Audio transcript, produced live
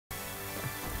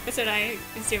That's what I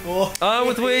assume. Oh, I'm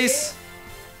with Louise.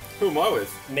 Who am I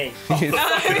with? me. Who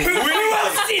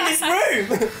else? Who's in this room?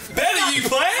 Ben, are you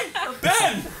playing?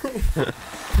 Ben!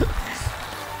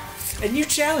 A new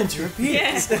challenger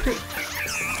appears. Yeah.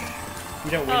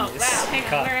 You don't win Oh, this. wow. Hang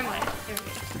Cut. on. Where am I? There we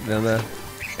go. Down there.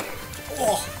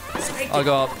 Oh, snake. I'll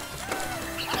go up.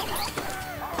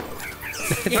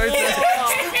 We're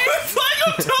playing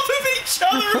on top of each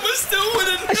other and we're still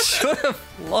winning. I should have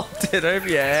locked it over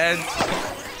your head.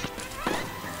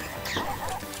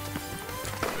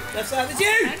 Left side, it's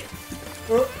you!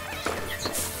 Oh.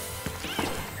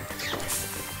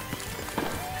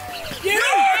 You!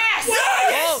 Yes!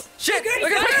 Oh, shit!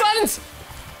 Look at the buttons!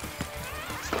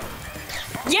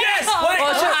 Yes! Wait,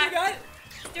 Oh, shit. you God. got it?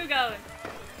 Still going.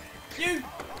 You!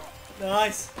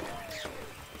 Nice.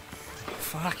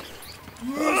 Fuck.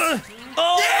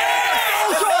 Oh!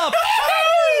 Yeah! Drop!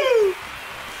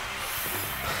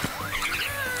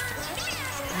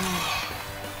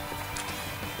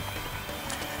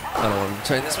 I don't want to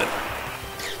turn this one.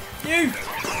 You!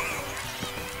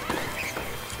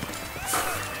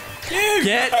 You!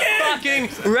 Get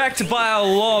fucking wrecked by a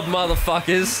lob,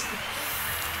 motherfuckers.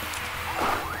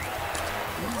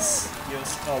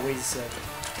 Yours. Oh, where's the server?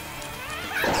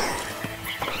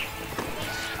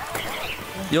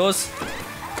 Yours.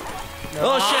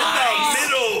 Oh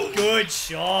Middle! Good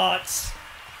shot.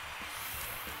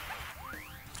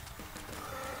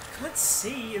 Can't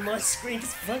see in my screen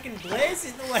because fucking Blair's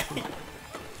in the way. shit!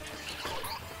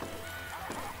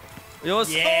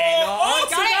 Yours. Yeah,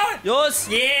 got it. Yours.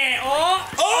 Yeah, oh!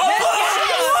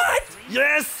 Oh! What?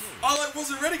 Yes. I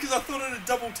wasn't ready because I thought it had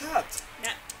double tapped.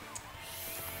 Yeah.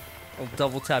 I'll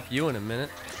double tap you in a minute.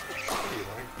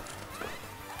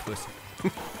 Pussy.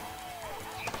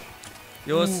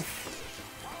 Yours. Oof.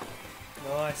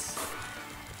 Nice.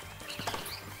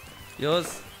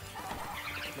 Yours.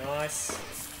 Nice.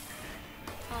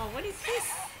 Oh, what is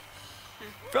this?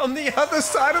 From the other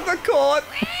side of the court.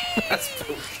 That's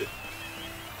bullshit.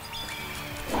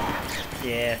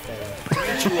 Yeah,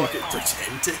 fair. Did you like it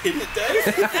pretend to hit it,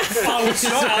 Dave? I was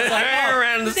sure. I was like, oh.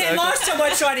 Around the Then circle. last time I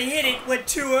tried to hit it, went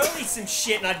too early some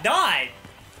shit and I died.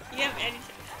 You have anything?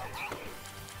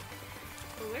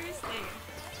 Where is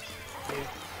Slayer?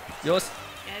 Yours.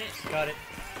 Get it. Got it.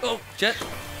 Oh, Jet.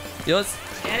 Yours.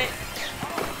 Get it.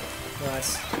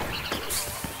 Nice.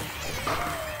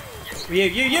 You.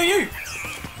 You.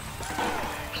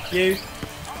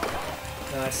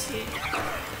 Nice.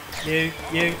 You.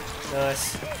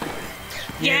 Nice.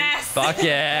 Yes! Fuck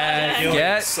yeah. Yeah.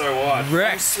 Get So what? I'm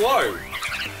wrecked. slow.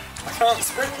 I can't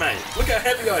sprint, mate. Look how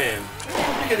heavy I am.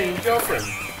 I'm getting a girlfriend.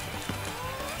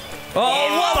 Oh,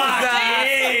 what was fuck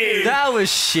that? you. That was Plays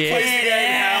shit. the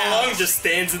game how long? Just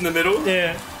stands in the middle.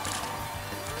 Yeah.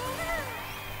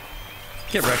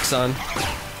 Get wrecked, son.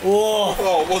 Oh.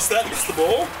 Oh, what's that? It's the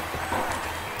ball?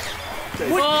 Oh, What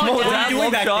was What are that? you doing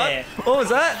Lob back shot? there? What was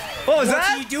that? What was What are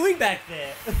that? you doing back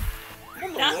there?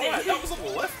 On the Nothing. right. That was on the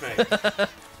left, mate.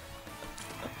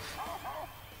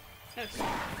 Okay.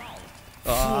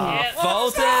 Oh, Yeah.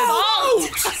 vaulted. Oh!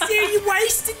 See, you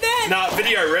wasted that. Nah,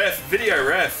 video ref.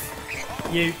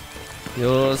 You.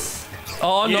 Yours.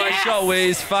 Oh, nice Yes. shot,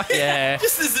 Wiz. Fuck yeah.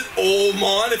 This isn't all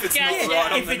mine if it's Yeah, not yeah,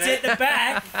 right on If the it's net. at the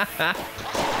back.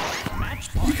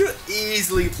 You could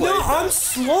easily play No, that. I'm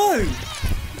slow.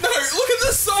 No, look at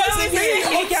the size of me.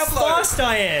 I'm Look how slow. fast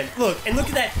I am. Look, and look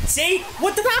at that. See?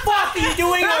 What the fuck are you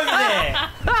doing over there?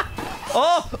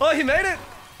 Oh, he made it.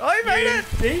 Oh, he made it.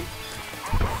 See?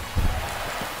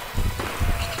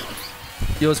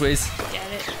 Yours, Wiz.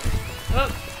 Get it. Oh.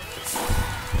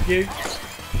 You.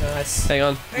 Nice. Hang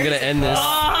on. I'm gonna end this.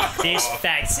 Oh. This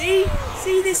fact. See?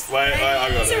 See this? Wait, I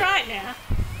got It's it. alright now.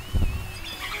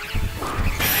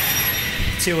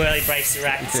 Too early breaks the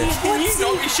racket. See, You what's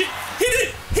knocked me shit. Hit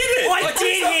it! Hit it! I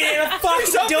did hit it. I fucking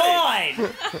something. died.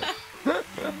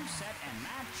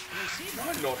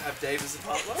 Why not have Dave as a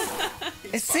partner?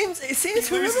 It seems He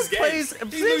whoever loses plays.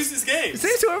 games. He loses It games.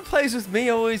 seems whoever plays with me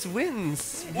always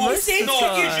wins. Well, Most seems of the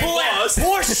like you time. pull out lost.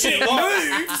 horseshit You lost.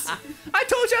 moves. I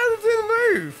told you how to do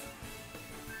the move.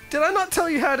 Did I not tell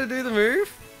you how to do the move?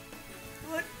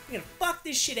 What? I'm gonna fuck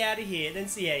this shit out of here, then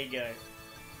see how you go.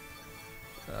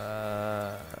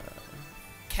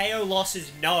 KO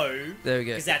losses no, There we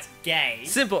go. because that's gay.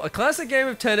 Simple. A classic game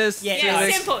of tennis. Yeah, Yeah, no,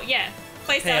 simple. Yeah.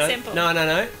 Play Hang style on. simple.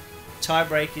 No.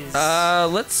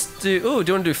 Tiebreakers. Let's do. Oh,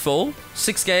 do you want to do full?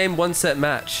 6-game, 1-set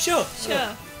match. Sure. Sure.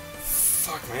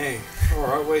 Fuck me.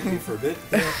 Alright, wait here for a bit.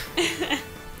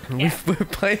 We're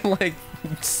playing like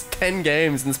 10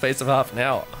 games in the space of half an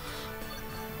hour.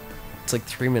 It's like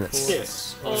 3 minutes.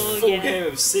 Yes. Oh, Full yeah. game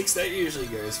of 6, that usually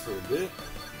goes for a bit.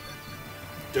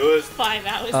 Do it. 5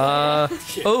 hours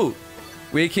later. Oh,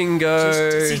 we can go.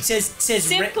 It says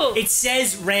Simple. it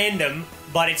says random,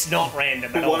 but it's not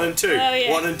random at all. 1 and 2. Oh,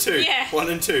 yeah. 1 and 2. Yeah. 1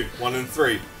 and 2. 1 and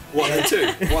 3. 1 and 2.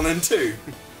 1 and 2.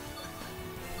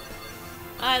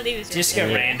 I leave it Just go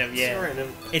random, yeah. It's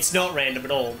random. It's not random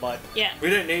at all, but Yeah. We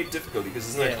don't need difficulty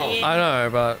because there's no Yeah. comp. Yeah. I know,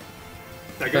 but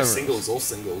They go Don't singles, all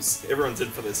singles. Everyone's in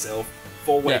for themselves.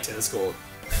 4-way Yeah. tennis court.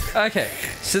 okay.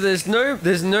 So there's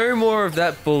no more of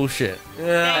that bullshit.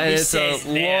 And it it's says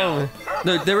now.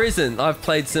 No, there isn't. I've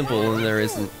played simple and there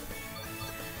isn't.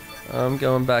 I'm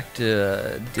going back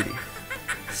to Diddy.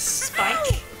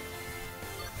 Spike.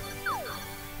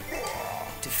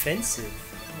 defensive.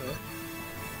 Oh.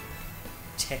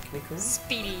 Technical.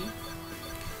 Speedy.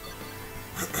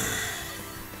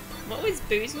 What was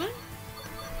Boo's one?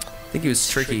 I think it was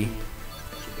tricky.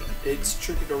 It's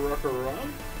tricky to rock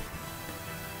around.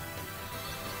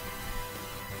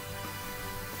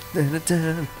 Dun,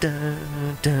 dun,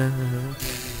 dun, dun,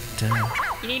 dun.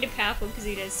 You need a powerful because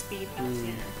he does speed pass,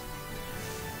 yeah.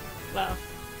 Well,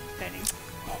 depending.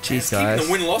 Jeez, Keeping guys.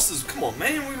 the win losses. Come on,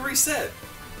 man. We reset.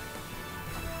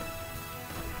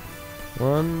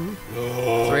 1,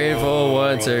 Oh. 3, 4,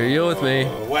 1, 2. You're with me.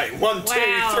 Wait, 1, 2,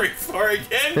 Wow. 3, 4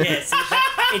 again? Yes.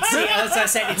 As I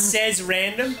said, it says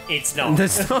random. It's not.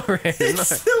 That's not random. No.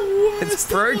 It's the worst.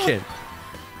 It's broken.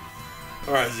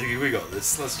 Alright, Ziggy, we got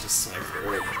this. Let's just save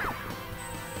through it.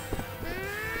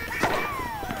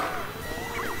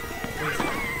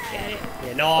 Get it.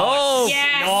 Yeah, nice. Oh!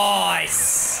 Yes.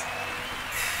 Nice.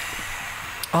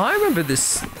 I remember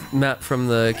this map from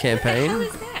the What the hell campaign.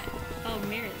 is that? Oh,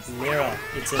 mirrors. Mirror.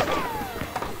 It's a.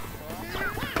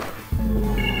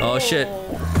 Oh shit.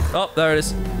 Oh, there it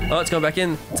is. Oh, it's going back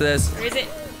in. It's theirs. Where is it?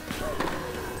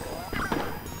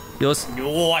 Yours.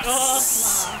 Nice.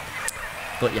 Oh.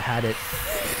 Thought you had it.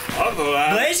 I thought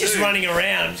that. Blair's just running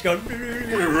around, just going.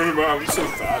 Running around, I'm so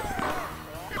fat.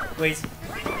 Wait.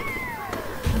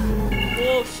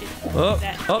 Oh, shit. Oh,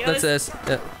 That- oh, yours? that's theirs.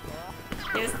 Yeah.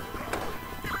 Yes.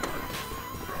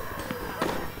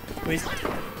 Wait.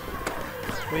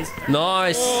 Wait.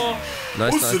 Nice. Oh.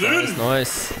 Nice, Push nice, it nice, in.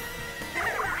 nice.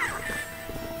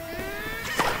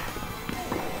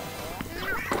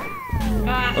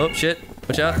 Ah. Oh shit.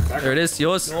 Watch out. There it is.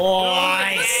 Yours.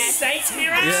 Nice. Thanks,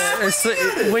 Mirror. Yeah, it's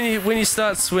when you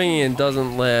start swinging, it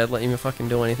doesn't let you fucking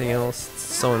do anything else. It's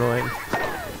so annoying.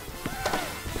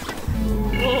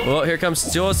 Oh, here it comes.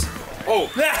 It's yours. Oh!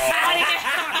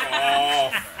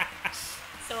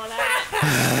 Saw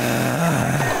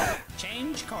that.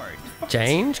 Change card.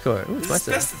 Change card. Ooh, it's Is nice.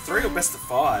 this best of 3 or best of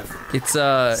 5? It's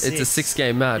a Six.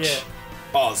 6-game match. Yeah.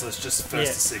 Oh, so it's just first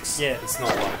Yeah. to 6. Yeah. It's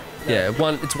not like. Yeah,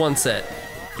 it's one set.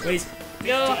 Wait.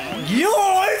 Yo. You're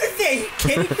over there. You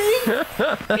kidding me?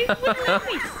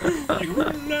 You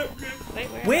wouldn't know. Wait,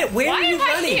 Where Why are you am I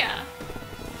running? here?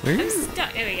 Where I'm is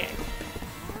stuck. There we go.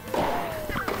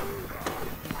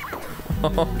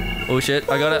 Oh shit!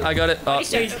 I got it! I got it! Oh,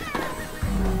 Wait.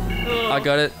 Oh. I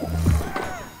got it!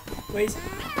 Wait.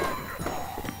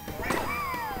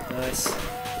 Nice.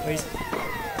 Wait.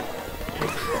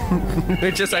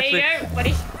 It just There actually. you go,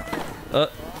 buddy.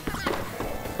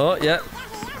 Oh yeah!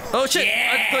 Oh shit!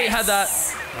 I thought you had that.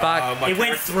 Back. My It went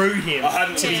character- through him. I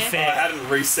hadn't, to be Yeah. I fair. hadn't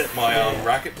reset my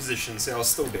racket position, so I was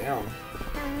still down.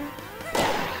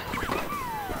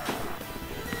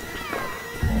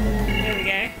 There we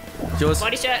go. Yours.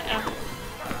 Body shot.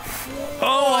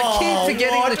 Oh, I keep Oh,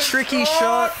 forgetting what the the tricky fuck?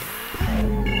 shot.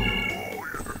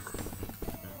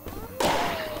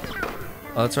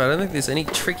 Oh, that's right. I don't think there's any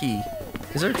tricky.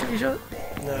 Is there a tricky shot?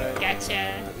 No.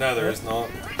 Gotcha. No, there is not.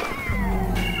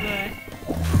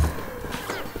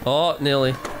 Oh,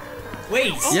 nearly.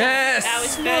 Wait. Yes! That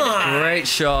was further back. Great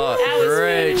shot. That was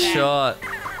Great further back. shot.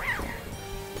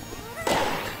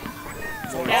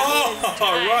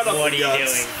 Oh, right up What are the you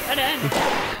guts. doing? Well done.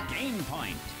 Game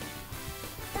point.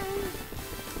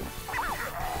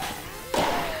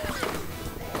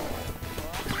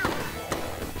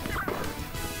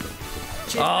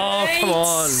 Oh, come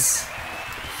on.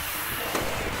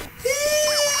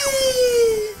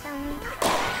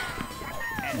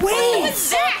 Wait.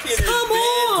 Fucking Come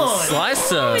on.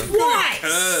 Slicer. What?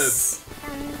 Curb.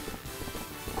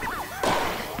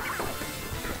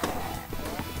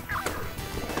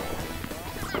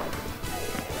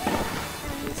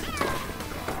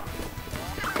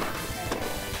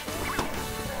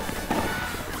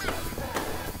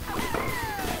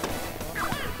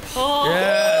 Oh.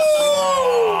 Yes.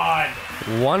 God.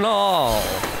 1-all.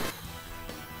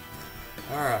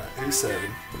 Alright, who's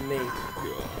serving? Me.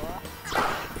 You are.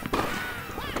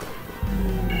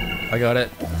 I got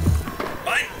it.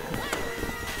 Mate!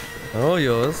 Oh,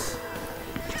 yours.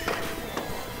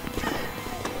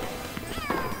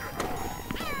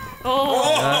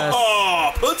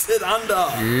 Oh, puts it under.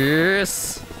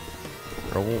 Yes.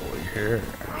 Oh, yeah.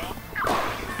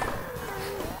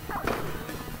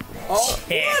 Oh, what?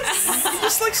 You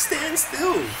just like stand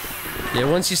still. Yeah,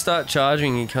 once you start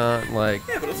charging, you can't, like.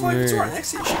 Yeah, but it's like it's right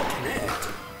next to you. You should connect.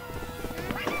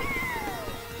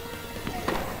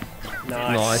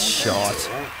 Nice shot.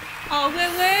 Oh, where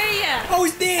were ya? I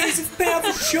was there. It's a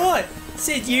powerful shot.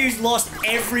 Said you've lost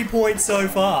every point so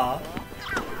far.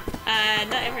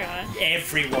 Not everyone.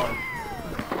 Everyone.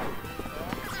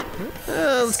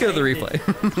 Let's go to the replay.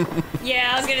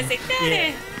 Yeah, I was gonna say that.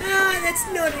 Yeah. No, that's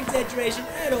not an exaggeration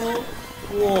at all.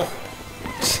 Whoa.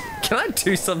 Can I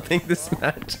do something this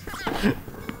match?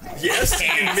 Yes,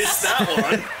 you missed that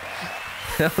one.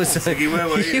 That was Ziggy, where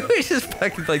were you? You were just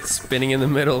fucking like spinning in the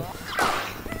middle.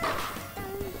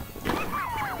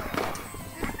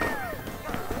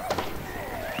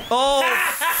 Oh,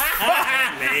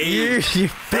 you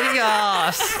big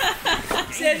ass!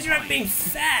 Said you're not being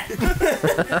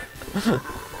fat.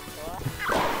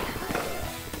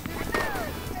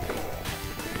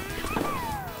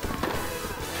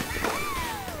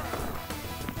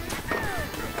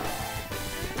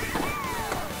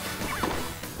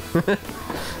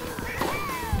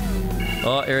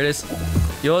 Oh, here it is.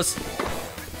 Yours.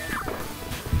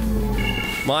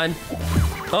 Mine.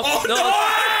 Oh, no!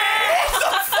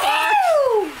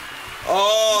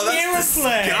 Oh, that's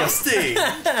Seriously? disgusting.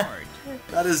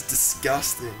 That is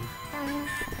disgusting.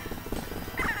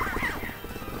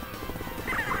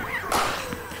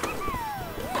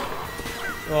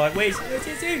 Alright, where's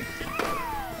you?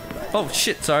 Oh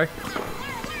shit! Sorry.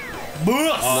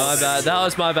 Oh, My bad. That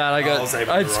was my bad. I was aiming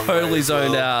I the wrong way totally as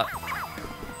zoned well. out.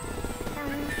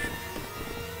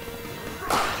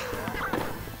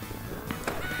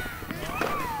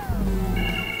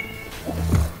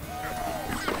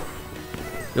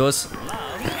 Yours.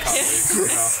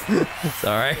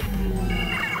 Sorry.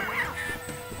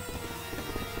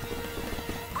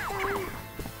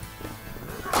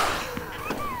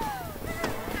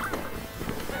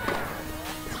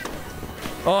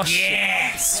 Oh shit.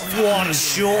 yes! What a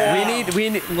shot! We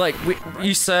need,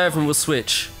 you serve and we'll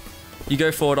switch. You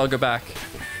go forward, I'll go back.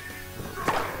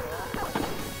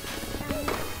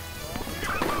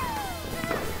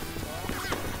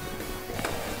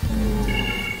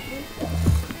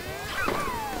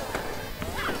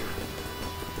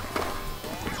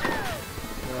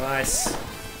 Nice.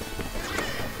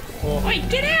 Wait,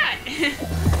 get out!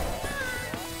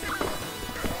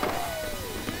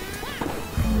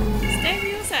 Stay on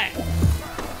your side.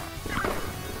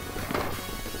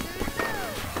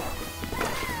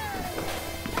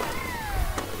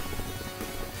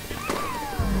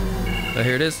 Oh,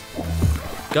 here it is.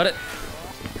 Got it.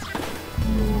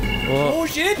 Oh, Oh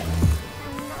shit!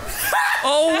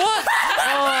 oh what?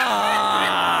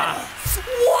 Ah.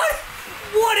 What?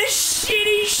 What a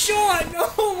shitty shot!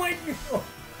 Oh my god!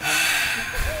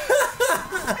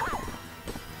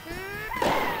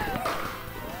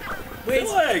 I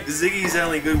feel like Ziggy's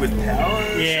only good with power.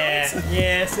 Yeah, shots.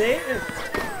 yeah, see?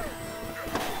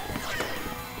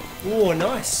 Oh,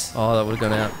 nice. Oh, that would have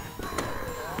gone out.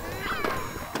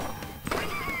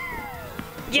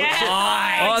 Yeah. Oh,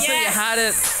 I thought you had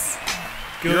it.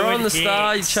 Good You're on the hit.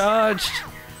 star, you charged.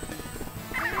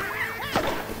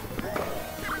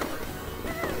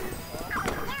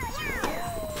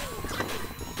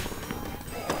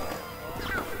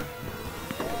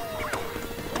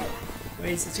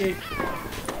 Where's the Jeep?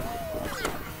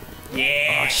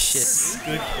 Yes! Oh, shit.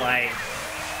 Good play.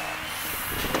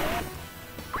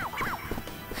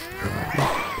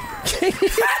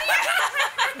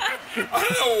 I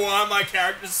don't know why my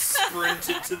character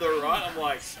sprinted to the right. I'm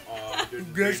like, oh, I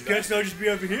didn't do that. Guess I'll just be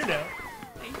over here now.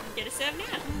 Get a serve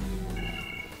now.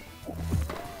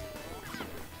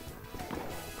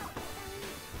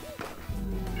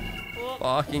 Oh,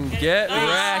 Fucking get Oh.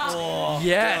 wrecked. Oh, About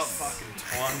Yes.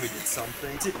 fucking time we did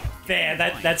something. fair,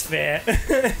 that's fair.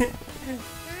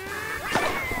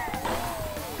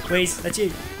 Please, that's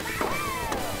you.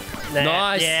 Nah,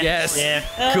 Nice, yeah, yes.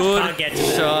 Yeah. Good Can't get to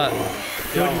that. shot.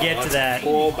 Couldn't get to Let's that.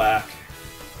 Fall back.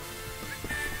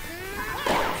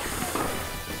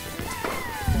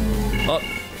 Oh,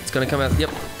 it's gonna come out. Yep.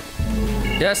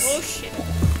 oh Yes. shit.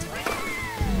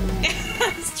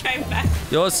 Straight back.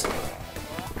 Yours.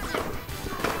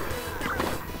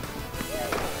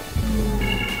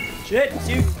 Shit, it's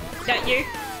you. Not you.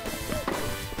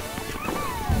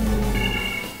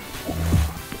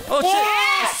 Oh shit!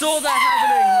 I saw that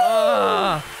happening.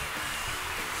 Ah.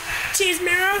 Cheers,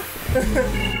 Mirror.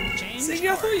 Ziggy,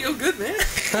 I thought you were good, man.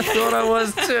 I thought I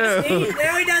was too. See,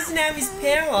 now he doesn't have his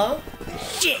power.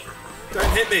 Shit. Don't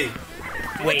hit me.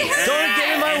 Wheeze. Don't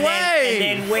get in my And way!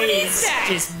 then What is Wheeze that?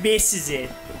 just misses it.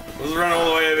 Let's run all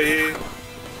the way over here.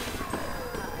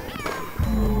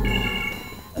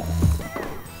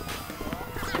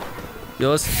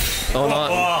 Yours? Oh,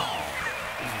 not. Oh,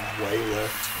 Way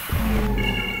left.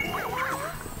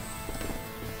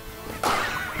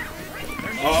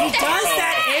 he does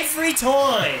that every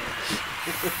time.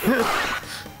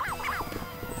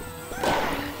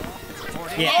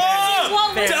 Yeah. Oh!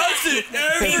 What was Does it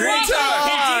every He time!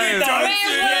 did it though.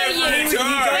 Where were you? He goes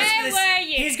Where for the- were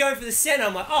you? He's going for the center.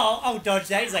 I'm like, oh, I'll dodge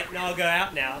that. He's like, no, I'll go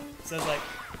out now. So I was like,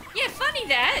 Yeah, funny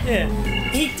that. yeah.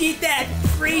 He did that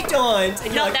 3 times, and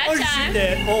you're Not like, that oh time. shit,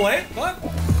 there. Oh wait, what?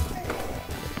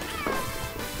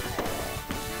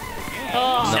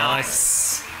 Oh.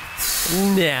 Nice.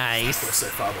 Nice. So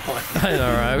far behind. I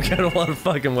know, right? We've got a lot of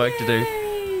fucking work to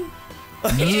do.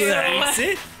 That's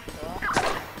it.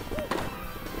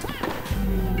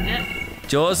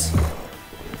 Jaws?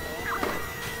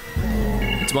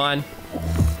 It's mine.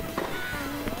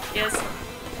 Yes.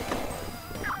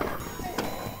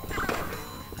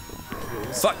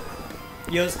 Fuck.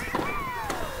 Yours.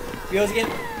 Yours again.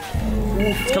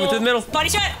 It's coming through the middle. Body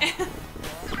shot.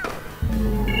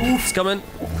 It's coming.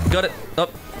 Got it.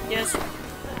 Up. Yes.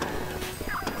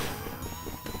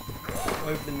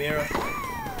 Over the mirror.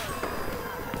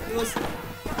 Yours.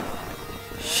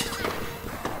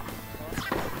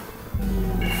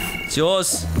 It's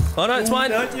yours. Oh no, it's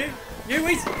mine. No, you. You,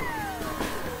 Wheeze.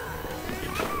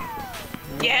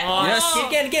 Yeah. Yes. Oh.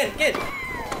 Again.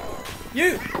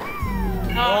 You.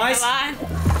 Oh, Nice. come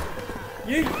on.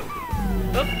 You.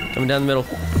 Coming down the middle.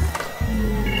 Oh,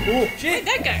 Where'd shit.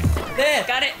 that go? There.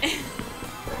 Got it.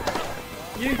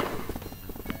 You.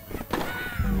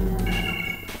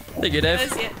 There you go, Dave.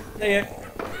 That's it. There you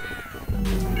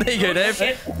go. There you go, Dave.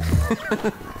 Shit.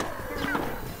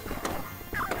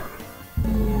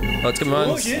 Oh, it's coming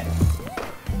Oh, on. shit.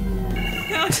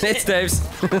 Oh, It's shit. Dave's.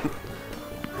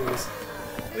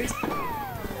 Wheeze.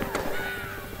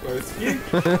 Both. You.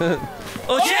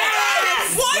 Oh, shit!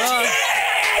 Yes! Oh.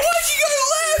 Why'd you go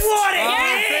left? What a I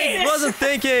hit! wasn't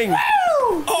thinking. Oh,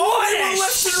 I went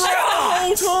left and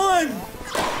right the whole time.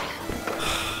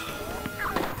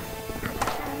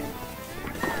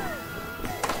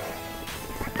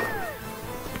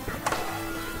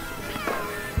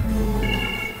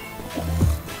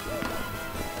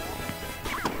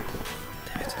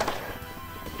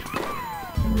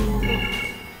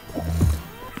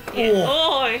 Yeah.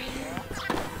 Oh.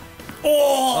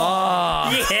 Oh,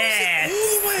 Oh. yes!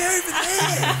 All the way over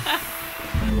there.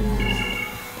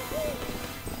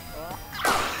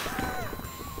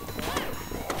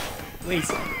 Wheeze.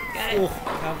 Got it.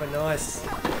 Oh, cover nice.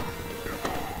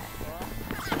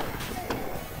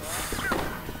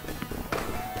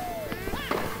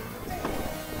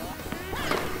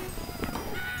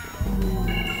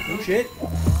 Oh shit.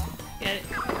 Got it.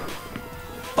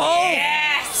 Oh!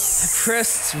 Yes.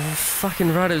 Pressed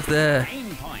fucking right over there.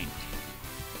 Game point.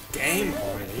 Game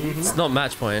point. It's not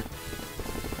match point.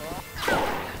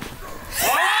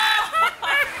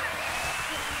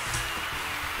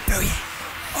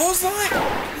 I was like,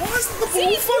 why isn't the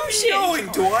ball See, fucking motion. going?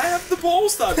 Do I have the ball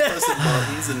start pressing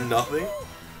buttons and nothing?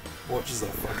 Watch as I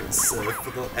fucking surf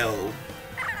for the L.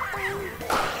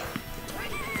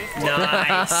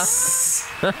 Nice.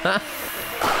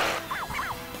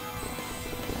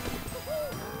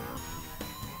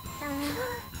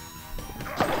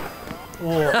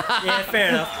 Oh, yeah, fair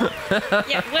enough.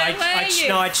 Yeah. Where were you?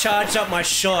 No, I charged up my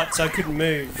shot so I couldn't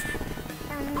move.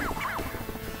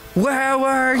 Where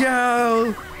were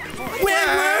you? Where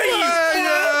were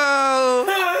you?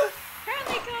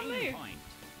 Apparently can't move. Point.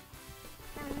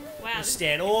 Wow. This is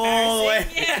Stand all the way.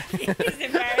 embarrassing. Yeah. This is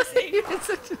embarrassing. It's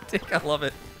such a dick. I love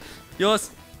it.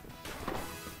 Yours.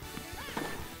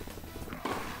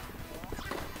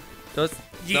 Yours.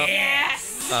 No.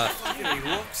 Yes. Fucking he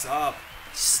locks up.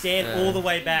 Stand all the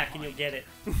way back and you'll get it.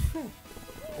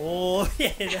 Oh,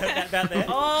 yeah, about there.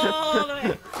 All the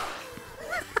way.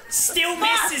 Still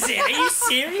misses it. Are you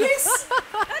serious?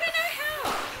 I don't know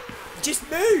how. Just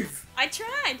move. I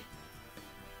tried.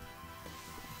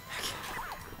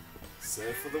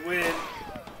 Surf for the win.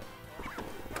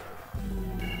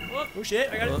 Oh shit,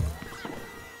 I got it.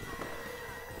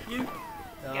 You. it.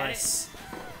 Nice.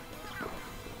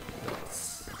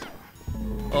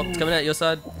 Oh, it's coming out your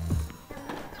side.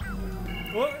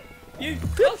 What? You. Oh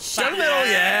Down shit. the middle.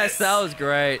 Yes, that was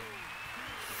great.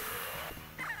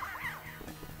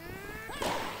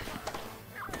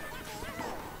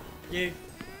 You.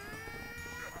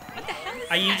 What the hell is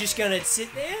Are you that? just gonna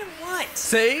sit there? What?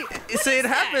 See, it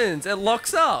happens. It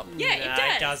locks up. Yeah, No, it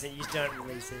does. it doesn't. You don't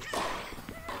release it.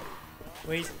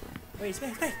 Wheeze. Wait.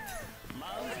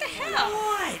 What the hell?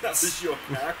 What? That was your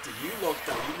character. You locked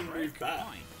up. You didn't move back.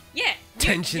 Yeah.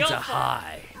 Tensions your are fault.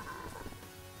 high.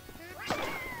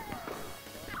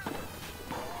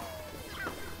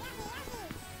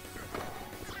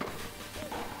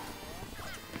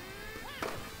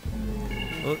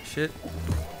 Oh shit.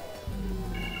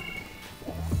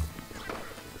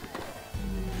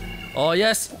 Oh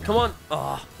yes, come on.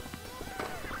 Oh,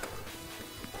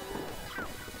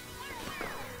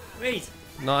 Wait.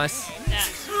 nice. Yeah.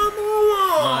 Come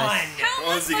on. Nice. How am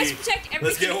I Oh, supposed to Ziggy. protect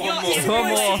Let's everything? get one you're more. in? One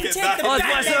more. Get Take back the in Oh, the it's my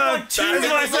back serve. leg on It's Tuesday.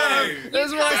 my serve.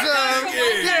 It's my serve.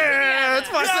 Yeah,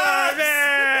 it's my serve.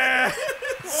 Yeah.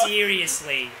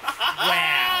 Seriously.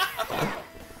 Wow.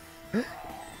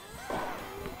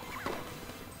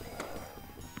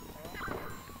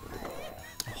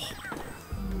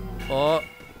 Oh,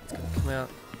 it's gonna come out.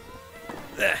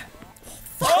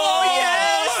 Oh,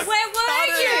 yes! Where were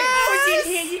you? I was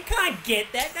in here. You can't get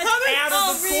that. That's out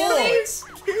Oh, of the really? courts.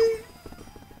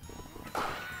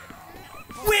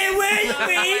 Where were you, No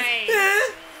way.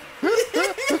 Huh?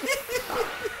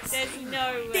 There's no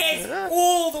way. There's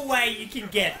all the way you can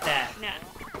get that. No.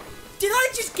 Did I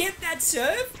just get that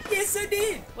serve? Yes, I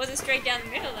did. Wasn't straight down the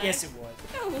middle though. Yes, it was.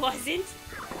 No, it wasn't.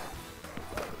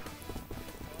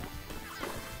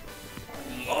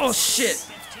 Oh shit.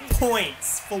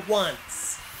 Points for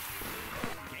once.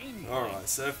 Alright,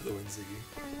 serve for the win, Ziggy.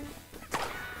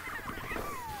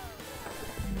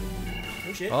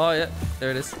 Oh shit. Oh yeah, there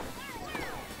it is.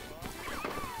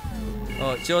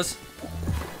 Oh, it's yours.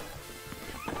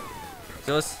 It's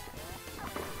yours.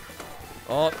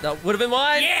 Oh, that would have been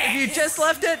mine if you Yes! just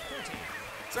left it.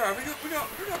 Sorry, we got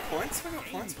points. We got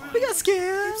points. We got Heaps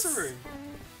skills. of room.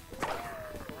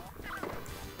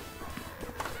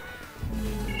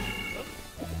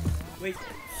 Wait.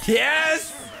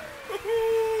 Yes.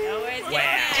 Nowhere's Wow.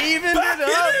 getting Even it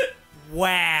up.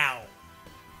 Wow.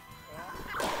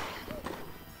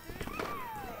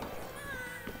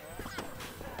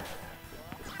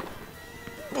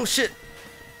 Oh shit.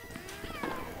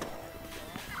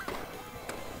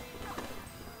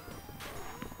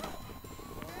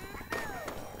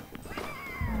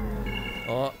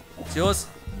 Oh, it's yours.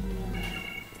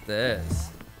 There's.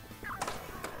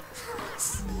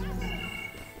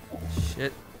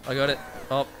 Shit, I got it.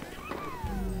 Oh.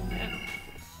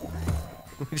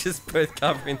 We just both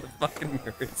covering the fucking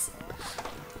mirrors.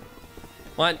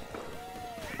 Mine.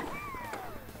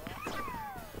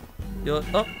 Your,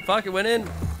 oh, fuck, it went in.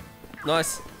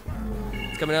 Nice.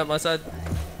 It's coming out my side.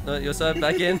 No, your side,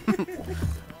 back in.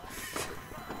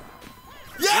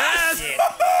 Yes! Shit.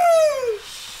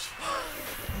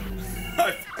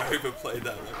 I overplayed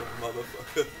that like a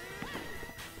motherfucker.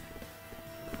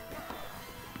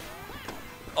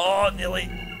 Oh, nearly.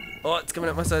 Oh, it's coming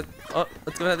out my side. Oh,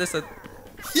 it's coming out this side.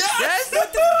 Yes!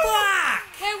 What the fuck?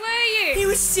 Where were He you?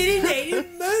 was sitting there. He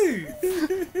didn't move.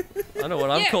 I know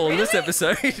what I'm Yeah, calling this really?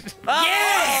 episode. Yes!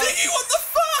 Ziggy, what the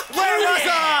fuck? Where was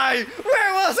I?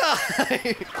 Where was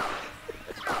I?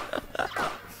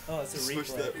 Oh, it's a Switch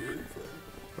replay.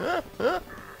 that replay.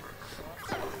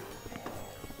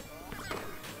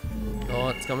 Oh,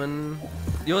 it's coming.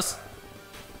 Yours.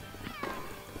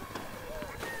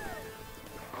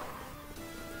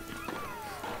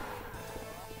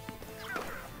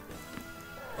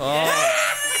 Oh,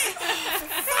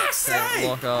 Fuck's can't sake!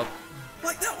 lock up.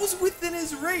 Like, that was within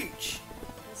his reach.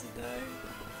 Does it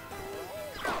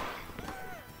though?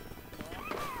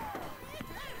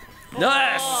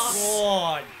 Nice!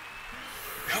 God.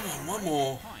 Come on, one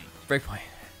more. Breakpoint.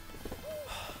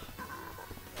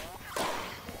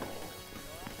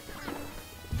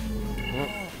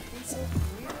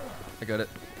 I got it.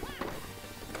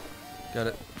 Got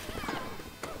it.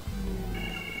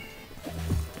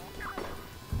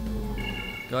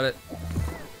 Got it.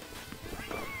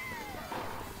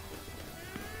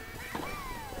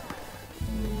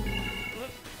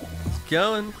 It's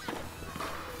going.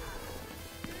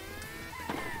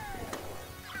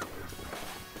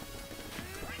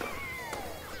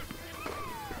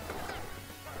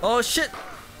 Oh shit!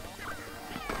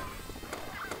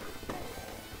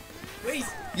 Wait.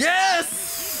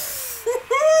 Yes!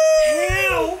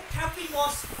 How have we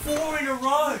lost 4 in a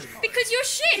row? Because you're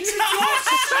shit. You've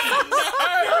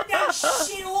done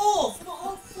shit all for the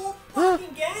whole 4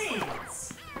 fucking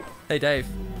games. Hey Dave,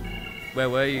 where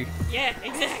were you? Yeah,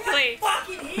 exactly.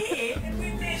 Fucking here. And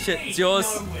we went Shit, it's yours.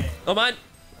 nowhere. Oh mine.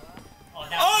 Oh,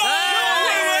 that was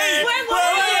Where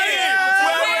were you?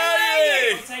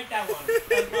 I'll take that one.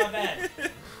 That's my bad.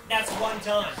 That's one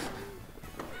time.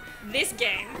 This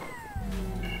game.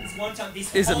 It's one time.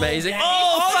 This Is whole amazing. game.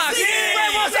 Oh fuck! yeah!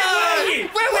 Where was I? Where were you?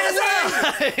 Where was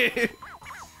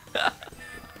I?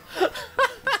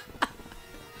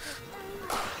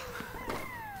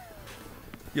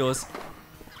 Yours.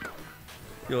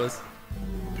 Yours.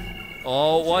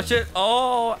 Oh, watch it.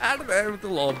 Oh, out of there with the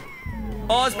lob.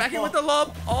 Oh, it's back in with the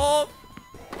lob. Oh.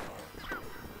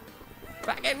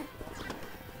 Back in.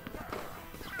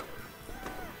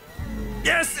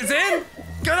 Yes, it's in.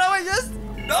 Go that way, yes.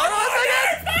 No,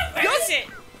 Where is it?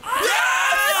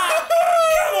 Yes!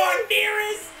 Come on,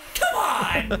 Nearest! Come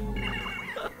on!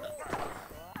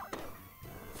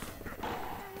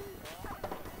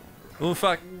 Oh,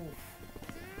 fuck.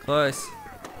 Close.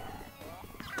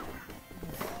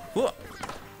 Whoa.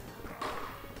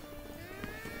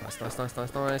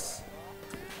 Nice.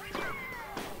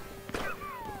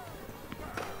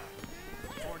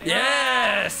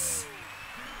 Yes!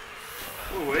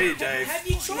 Oh, wait, Dave. Have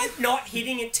you tried not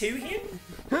hitting it to him?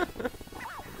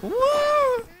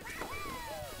 Woo!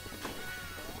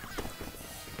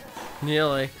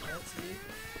 Nearly.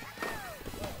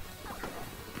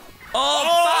 Oh,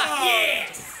 fuck!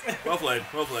 Yes! Well played,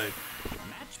 well played.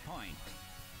 Match point.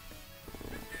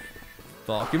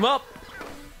 Fuck him up.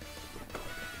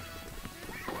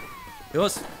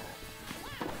 Yours.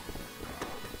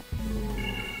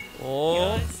 Oh.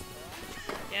 Yours.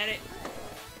 Get it.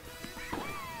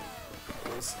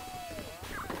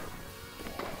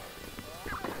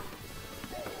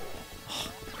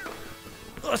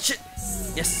 Oh, shit.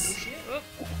 Yes. Oop.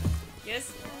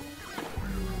 Yes.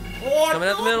 Oh, Coming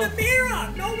out the no, middle. the mirror!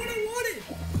 Not what I wanted!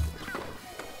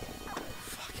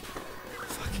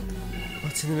 Fuck.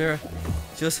 What's in the mirror?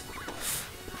 Just.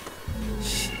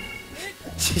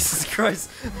 Jesus Christ.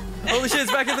 Holy shit,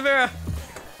 it's back in the mirror.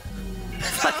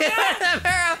 Fuck it, in the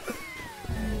mirror.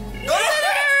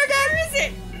 Where is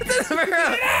it? It's in the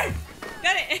mirror.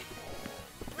 Got it.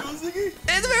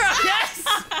 In the mirror. Yes.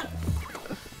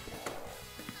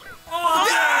 Oh,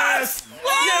 Yes!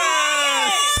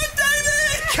 Yes!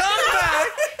 David! Come back!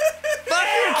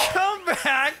 Fucking come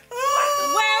back!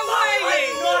 Where were I'm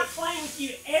you? not playing with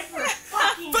you ever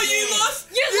fucking But you again. lost!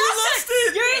 You lost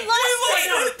it! You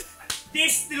lost it!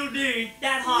 This little dude,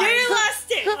 that high. You lost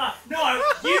it! No,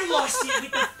 you lost it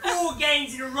with the 4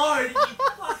 games in a row that you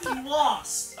fucking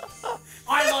lost.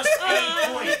 I lost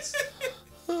 8 points.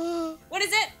 What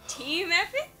is it? Team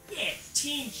epic? Yeah,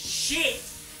 team shit.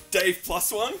 Dave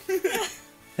 +1?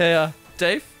 Hey,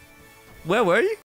 Dave, where were you?